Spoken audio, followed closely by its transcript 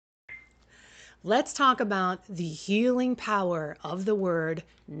Let's talk about the healing power of the word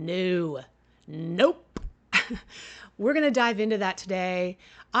no. Nope. We're going to dive into that today.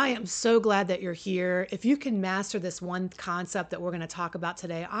 I am so glad that you're here. If you can master this one concept that we're going to talk about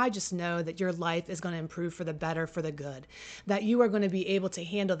today, I just know that your life is going to improve for the better, for the good. That you are going to be able to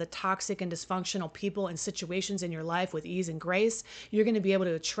handle the toxic and dysfunctional people and situations in your life with ease and grace. You're going to be able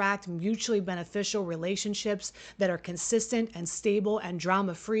to attract mutually beneficial relationships that are consistent and stable and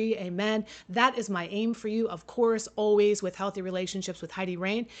drama free. Amen. That is my aim for you. Of course, always with Healthy Relationships with Heidi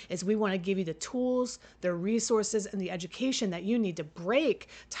Rain, is we want to give you the tools, the resources, and the education that you need to break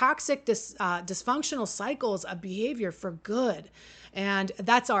toxic, dysfunctional cycles of behavior for good. And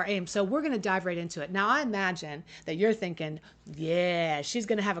that's our aim. So we're going to dive right into it. Now, I imagine that you're thinking, yeah, she's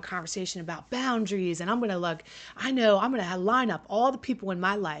going to have a conversation about boundaries. And I'm going to look, I know I'm going to line up all the people in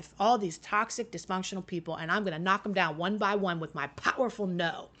my life, all these toxic, dysfunctional people, and I'm going to knock them down one by one with my powerful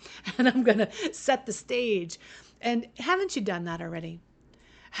no. And I'm going to set the stage. And haven't you done that already?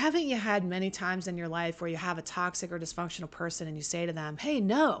 Haven't you had many times in your life where you have a toxic or dysfunctional person and you say to them, hey,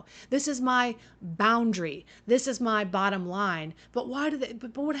 no, this is my boundary. This is my bottom line. But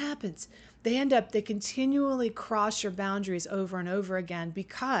but what happens? They continually cross your boundaries over and over again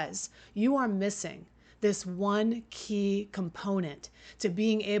because you are missing this one key component to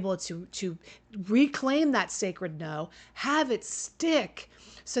being able to reclaim that sacred no, have it stick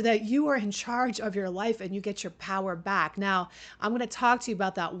so that you are in charge of your life and you get your power back. Now, I'm going to talk to you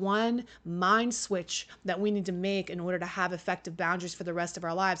about that one mind switch that we need to make in order to have effective boundaries for the rest of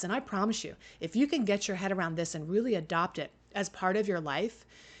our lives. And I promise you, if you can get your head around this and really adopt it as part of your life,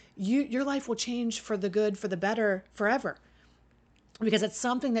 your life will change for the good, for the better, forever, because it's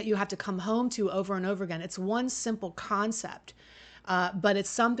something that you have to come home to over and over again. It's one simple concept, but it's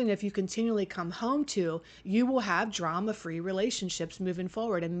something if you continually come home to, you will have drama-free relationships moving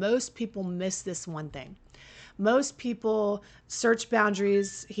forward. And most people miss this one thing. Most people search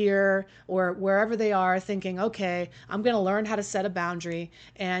boundaries here or wherever they are thinking, okay, I'm going to learn how to set a boundary.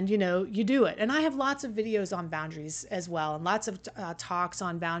 And, you do it. And I have lots of videos on boundaries as well, and lots of talks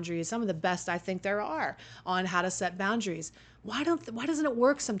on boundaries, some of the best I think there are on how to set boundaries. Why doesn't it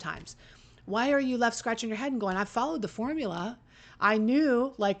work sometimes? Why are you left scratching your head and going, I followed the formula. I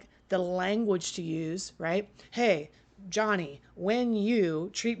knew like the language to use, right? Hey, Johnny, when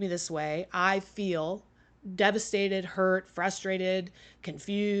you treat me this way, I feel devastated, hurt, frustrated,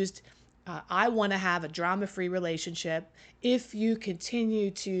 confused. I want to have a drama-free relationship. If you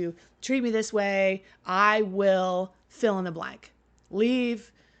continue to treat me this way, I will fill in the blank.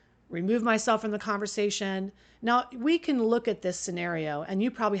 Leave, remove myself from the conversation. Now, we can look at this scenario, and you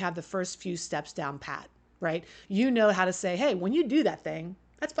probably have the first few steps down pat, right? You know how to say, hey, when you do that thing,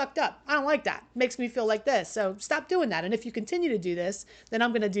 that's fucked up. I don't like that. It makes me feel like this. So stop doing that. And if you continue to do this, then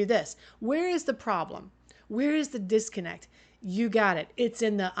I'm going to do this. Where is the problem? Where is the disconnect? You got it. It's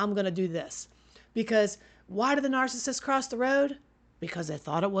in the I'm going to do this. Because why did the narcissist cross the road? Because they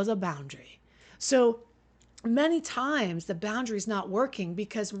thought it was a boundary. So many times the boundary is not working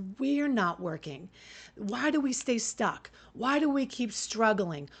because we're not working. Why do we stay stuck? Why do we keep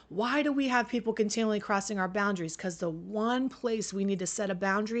struggling? Why do we have people continually crossing our boundaries? Because the one place we need to set a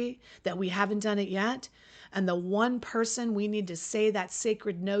boundary that we haven't done it yet, and the one person we need to say that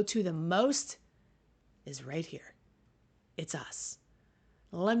sacred no to the most is right here. It's us.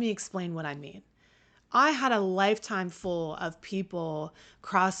 Let me explain what I mean. I had a lifetime full of people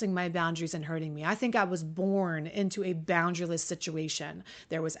crossing my boundaries and hurting me. I think I was born into a boundaryless situation.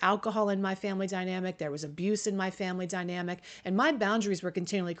 There was alcohol in my family dynamic. There was abuse in my family dynamic. And my boundaries were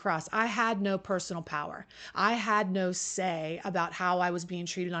continually crossed. I had no personal power. I had no say about how I was being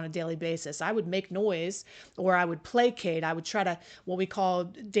treated on a daily basis. I would make noise or I would placate. I would try to, what we call,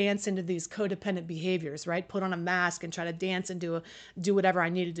 dance into these codependent behaviors, right? Put on a mask and try to dance and do whatever I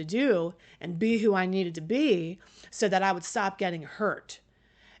needed to do and be who I needed to be so that I would stop getting hurt.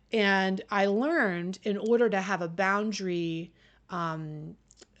 And I learned in order to have a boundary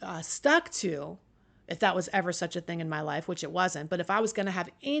stuck to, if that was ever such a thing in my life, which it wasn't, but if I was going to have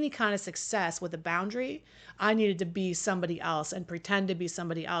any kind of success with a boundary, I needed to be somebody else and pretend to be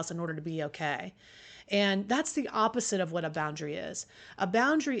somebody else in order to be okay. And that's the opposite of what a boundary is. A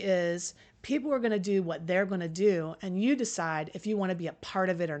boundary is people are going to do what they're going to do, and you decide if you want to be a part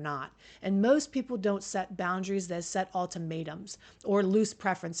of it or not. And most people don't set boundaries, they set ultimatums or loose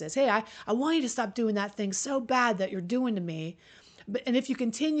preferences. Hey, I want you to stop doing that thing so bad that you're doing to me. And if you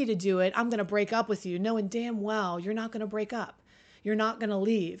continue to do it, I'm going to break up with you, knowing damn well you're not going to break up. You're not going to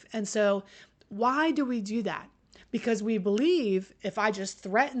leave. And so why do we do that? Because we believe if I just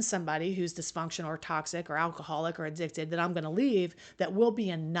threaten somebody who's dysfunctional or toxic or alcoholic or addicted that I'm going to leave, that will be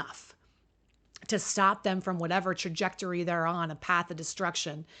enough. to stop them from whatever trajectory they're on, a path of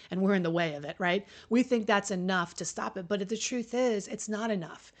destruction, and we're in the way of it, right? We think that's enough to stop it, but the truth is it's not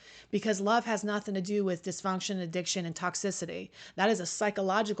enough, because love has nothing to do with dysfunction, addiction, and toxicity. That is a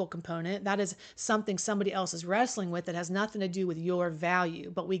psychological component. That is something somebody else is wrestling with that has nothing to do with your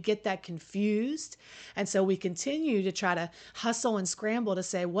value, but we get that confused, and so we continue to try to hustle and scramble to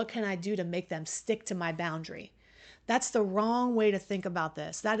say, what can I do to make them stick to my boundary? That's the wrong way to think about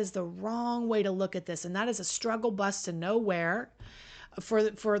this. That is the wrong way to look at this. And that is a struggle bus to nowhere for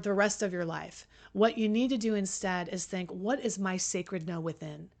the rest of your life. What you need to do instead is think, what is my sacred no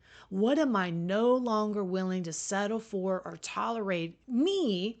within? What am I no longer willing to settle for or tolerate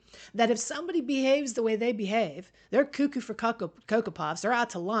me, that if somebody behaves the way they behave, they're cuckoo for Cocoa Puffs, they're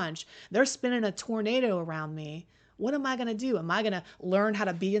out to lunch, they're spinning a tornado around me, what am I going to do? Am I going to learn how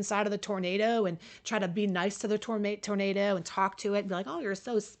to be inside of the tornado and try to be nice to the tornado and talk to it and be like, oh, you're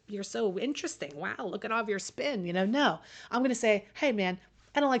so interesting. Wow, look at all of your spin. No, I'm going to say, hey, man,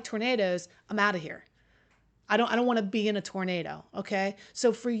 I don't like tornadoes. I'm out of here. I don't want to be in a tornado. Okay.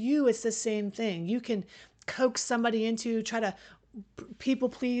 So for you, it's the same thing. You can coax somebody into, try to people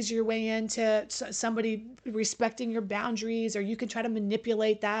please your way into somebody respecting your boundaries, or you can try to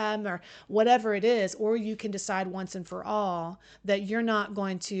manipulate them or whatever it is, or you can decide once and for all that you're not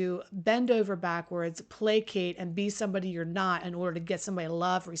going to bend over backwards, placate, and be somebody you're not in order to get somebody to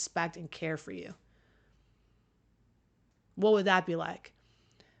love, respect, and care for you. What would that be like?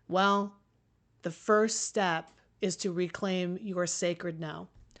 Well, the first step is to reclaim your sacred no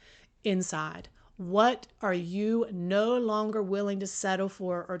inside. What are you no longer willing to settle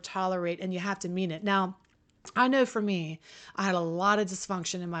for or tolerate? And you have to mean it. Now, I know for me, I had a lot of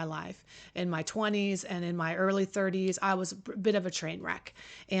dysfunction in my life. In my 20s and in my early 30s, I was a bit of a train wreck.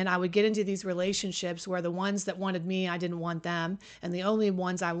 And I would get into these relationships where the ones that wanted me, I didn't want them. And the only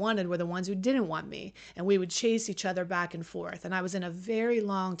ones I wanted were the ones who didn't want me. And we would chase each other back and forth. And I was in a very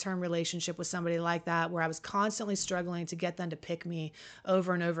long-term relationship with somebody like that, where I was constantly struggling to get them to pick me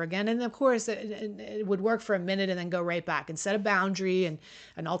over and over again. And of course, it would work for a minute and then go right back and set a boundary and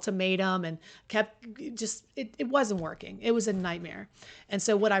an ultimatum, and kept just... It wasn't working. It was a nightmare. And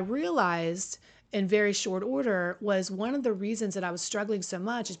so what I realized in very short order was one of the reasons that I was struggling so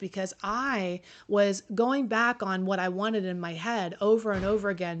much is because I was going back on what I wanted in my head over and over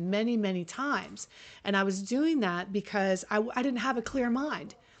again, many, many times. And I was doing that because I didn't have a clear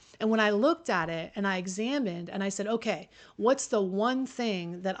mind. And when I looked at it and I examined and I said, okay, what's the one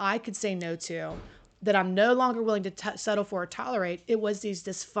thing that I could say no to, that I'm no longer willing to settle for or tolerate? It was these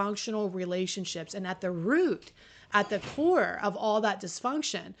dysfunctional relationships. And at the root, at the core of all that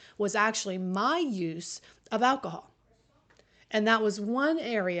dysfunction was actually my use of alcohol. And that was one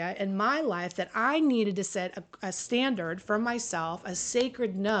area in my life that I needed to set a standard for myself, a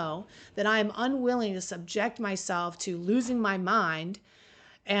sacred no, that I am unwilling to subject myself to losing my mind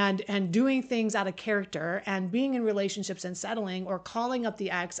and doing things out of character and being in relationships and settling, or calling up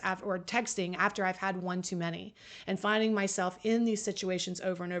the ex or texting after I've had one too many, and finding myself in these situations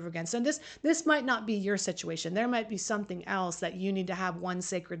over and over again. So this might not be your situation. There might be something else that you need to have one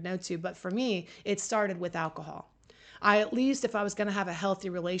sacred no to. But for me, it started with alcohol. At least if I was going to have a healthy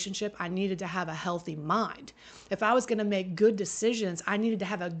relationship, I needed to have a healthy mind. If I was going to make good decisions, I needed to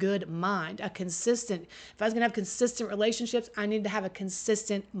have a good mind, if I was going to have consistent relationships, I needed to have a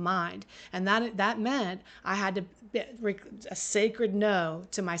consistent mind. And that meant I had to a sacred no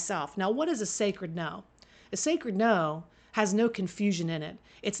to myself. Now, what is a sacred no? A sacred no has no confusion in it.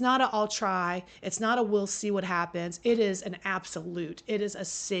 It's not a I'll try. It's not a we'll see what happens. It is an absolute. It is a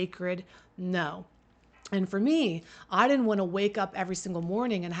sacred no. And for me, I didn't want to wake up every single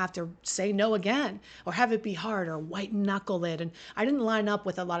morning and have to say no again, or have it be hard, or white knuckle it. And I didn't line up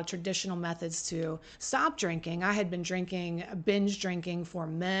with a lot of traditional methods to stop drinking. I had been binge drinking for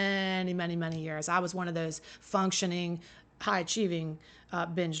many, many, many years. I was one of those functioning, high achieving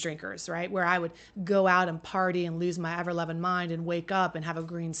binge drinkers, right? Where I would go out and party and lose my ever-loving mind and wake up and have a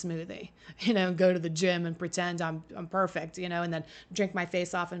green smoothie, go to the gym and pretend I'm perfect, and then drink my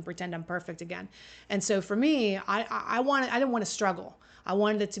face off and pretend I'm perfect again. And so for me, I didn't want to struggle. I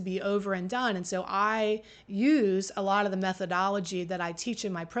wanted it to be over and done. And so I use a lot of the methodology that I teach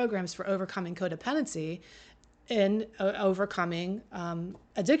in my programs for overcoming codependency in overcoming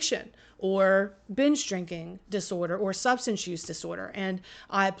addiction or binge drinking disorder or substance use disorder. And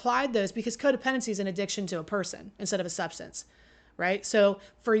I applied those because codependency is an addiction to a person instead of a substance, right? So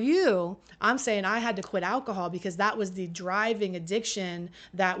for you, I'm saying I had to quit alcohol because that was the driving addiction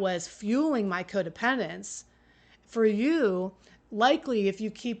that was fueling my codependence. For you, likely if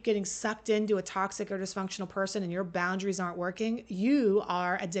you keep getting sucked into a toxic or dysfunctional person and your boundaries aren't working, you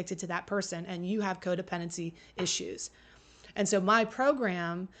are addicted to that person and you have codependency issues. And so my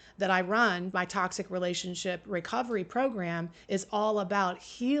program that I run, my toxic relationship recovery program, is all about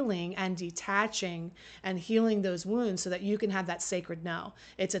healing and detaching and healing those wounds so that you can have that sacred no.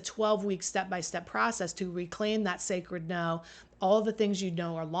 It's a 12-week step-by-step process to reclaim that sacred no, all the things you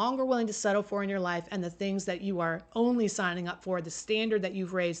know are longer willing to settle for in your life, and the things that you are only signing up for, the standard that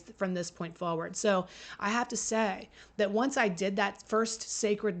you've raised from this point forward. So I have to say that once I did that first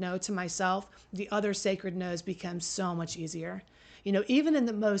sacred no to myself, the other sacred no's become so much easier. Even in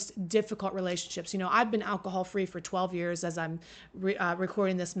the most difficult relationships, I've been alcohol free for 12 years as I'm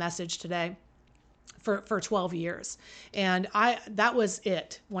recording this message today. For 12 years. And that was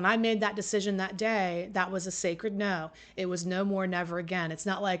it. When I made that decision that day, that was a sacred no. It was no more, never again. It's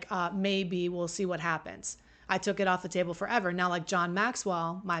not like maybe we'll see what happens. I took it off the table forever. Now, like John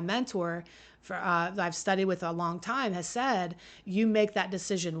Maxwell, my mentor, I've studied with a long time, has said, you make that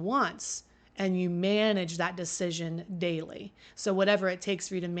decision once and you manage that decision daily. So whatever it takes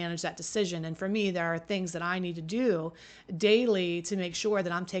for you to manage that decision. And for me, there are things that I need to do daily to make sure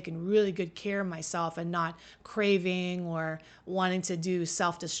that I'm taking really good care of myself and not craving or wanting to do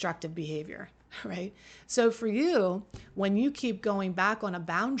self-destructive behavior. Right? So for you, when you keep going back on a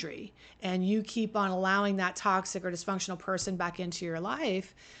boundary and you keep on allowing that toxic or dysfunctional person back into your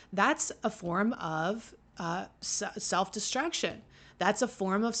life, that's a form of self-destruction. That's a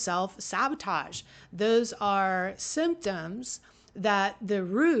form of self-sabotage. Those are symptoms that the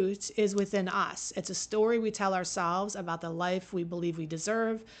root is within us. It's a story we tell ourselves about the life we believe we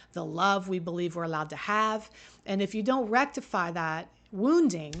deserve, the love we believe we're allowed to have. And if you don't rectify that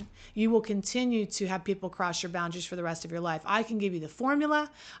wounding, you will continue to have people cross your boundaries for the rest of your life. I can give you the formula.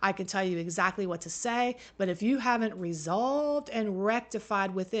 I can tell you exactly what to say. But if you haven't resolved and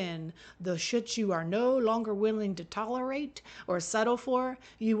rectified within the shit you are no longer willing to tolerate or settle for,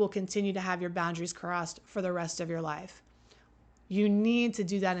 you will continue to have your boundaries crossed for the rest of your life. You need to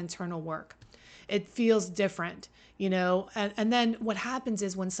do that internal work. It feels different, and then what happens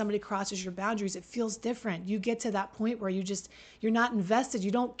is when somebody crosses your boundaries, it feels different. You get to that point where you're not invested. You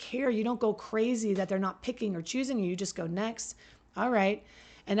don't care. You don't go crazy that they're not picking or choosing you. You just go next. All right.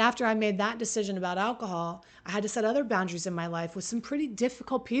 And after I made that decision about alcohol, I had to set other boundaries in my life with some pretty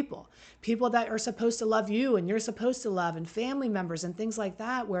difficult people that are supposed to love you and you're supposed to love, and family members and things like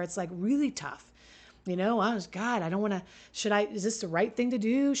that, where it's like really tough. God, I don't want to, is this the right thing to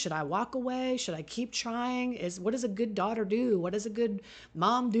do? Should I walk away? Should I keep trying? What does a good daughter do? What does a good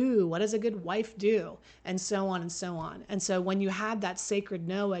mom do? What does a good wife do? And so on and so on. And so when you have that sacred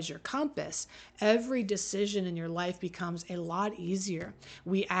no as your compass, every decision in your life becomes a lot easier.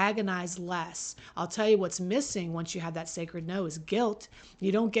 We agonize less. I'll tell you what's missing once you have that sacred no is guilt.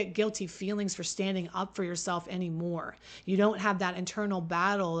 You don't get guilty feelings for standing up for yourself anymore. You don't have that internal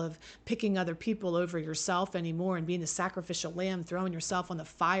battle of picking other people over yourself anymore and being the sacrificial lamb, throwing yourself on the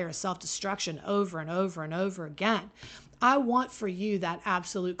fire of self-destruction over and over and over again. I want for you that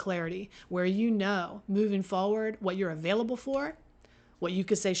absolute clarity where moving forward what you're available for, what you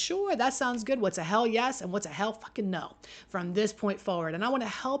could say, sure, that sounds good. What's a hell yes and what's a hell fucking no from this point forward. And I want to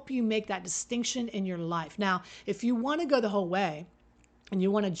help you make that distinction in your life. Now, if you want to go the whole way, and you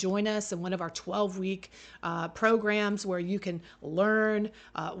want to join us in one of our 12-week programs where you can learn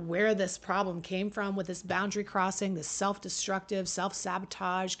where this problem came from with this boundary crossing, this self-destructive,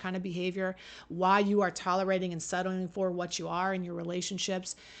 self-sabotage kind of behavior, why you are tolerating and settling for what you are in your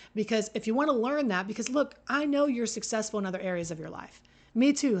relationships. Because if you want to learn that, because look, I know you're successful in other areas of your life.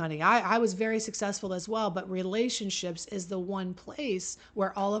 Me too, honey. I was very successful as well, but relationships is the one place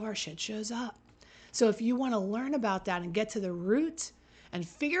where all of our shit shows up. So if you want to learn about that and get to the root and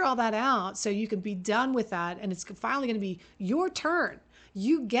figure all that out so you can be done with that, and it's finally going to be your turn.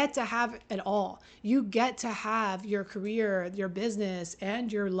 You get to have it all. You get to have your career, your business, and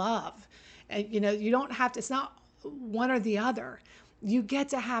your love. And you don't have to, it's not one or the other. You get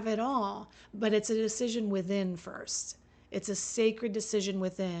to have it all, but it's a decision within first. It's a sacred decision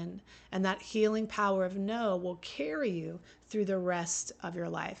within, and that healing power of no will carry you through the rest of your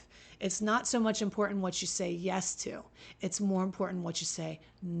life. It's not so much important what you say yes to. It's more important what you say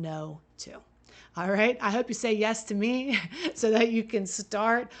no to. All right. I hope you say yes to me so that you can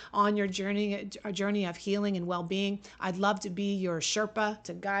start on your journey, a journey of healing and well-being. I'd love to be your Sherpa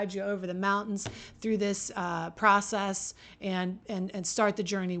to guide you over the mountains through this process and start the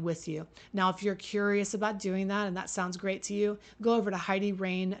journey with you. Now, if you're curious about doing that and that sounds great to you, go over to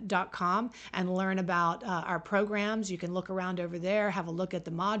HeidiRain.com and learn about our programs. You can look around over there, have a look at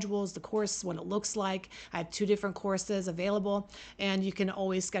the modules, the course, what it looks like. I have 2 different courses available, and you can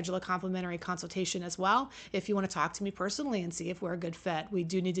always schedule a complimentary consultation as well if you want to talk to me personally and see if we're a good fit. We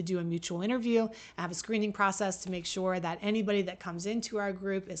do need to do a mutual interview, have a screening process to make sure that anybody that comes into our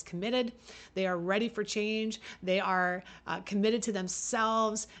group is committed, they are ready for change, they are committed to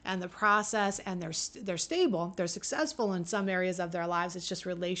themselves and the process, and they're stable, they're successful in some areas of their lives. It's just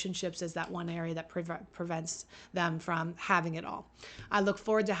relationships is that one area that prevents them from having it all. I look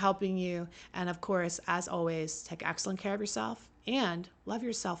forward to helping you, and of course, as always, take excellent care of yourself and love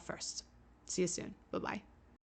yourself first. See you soon. Bye-bye.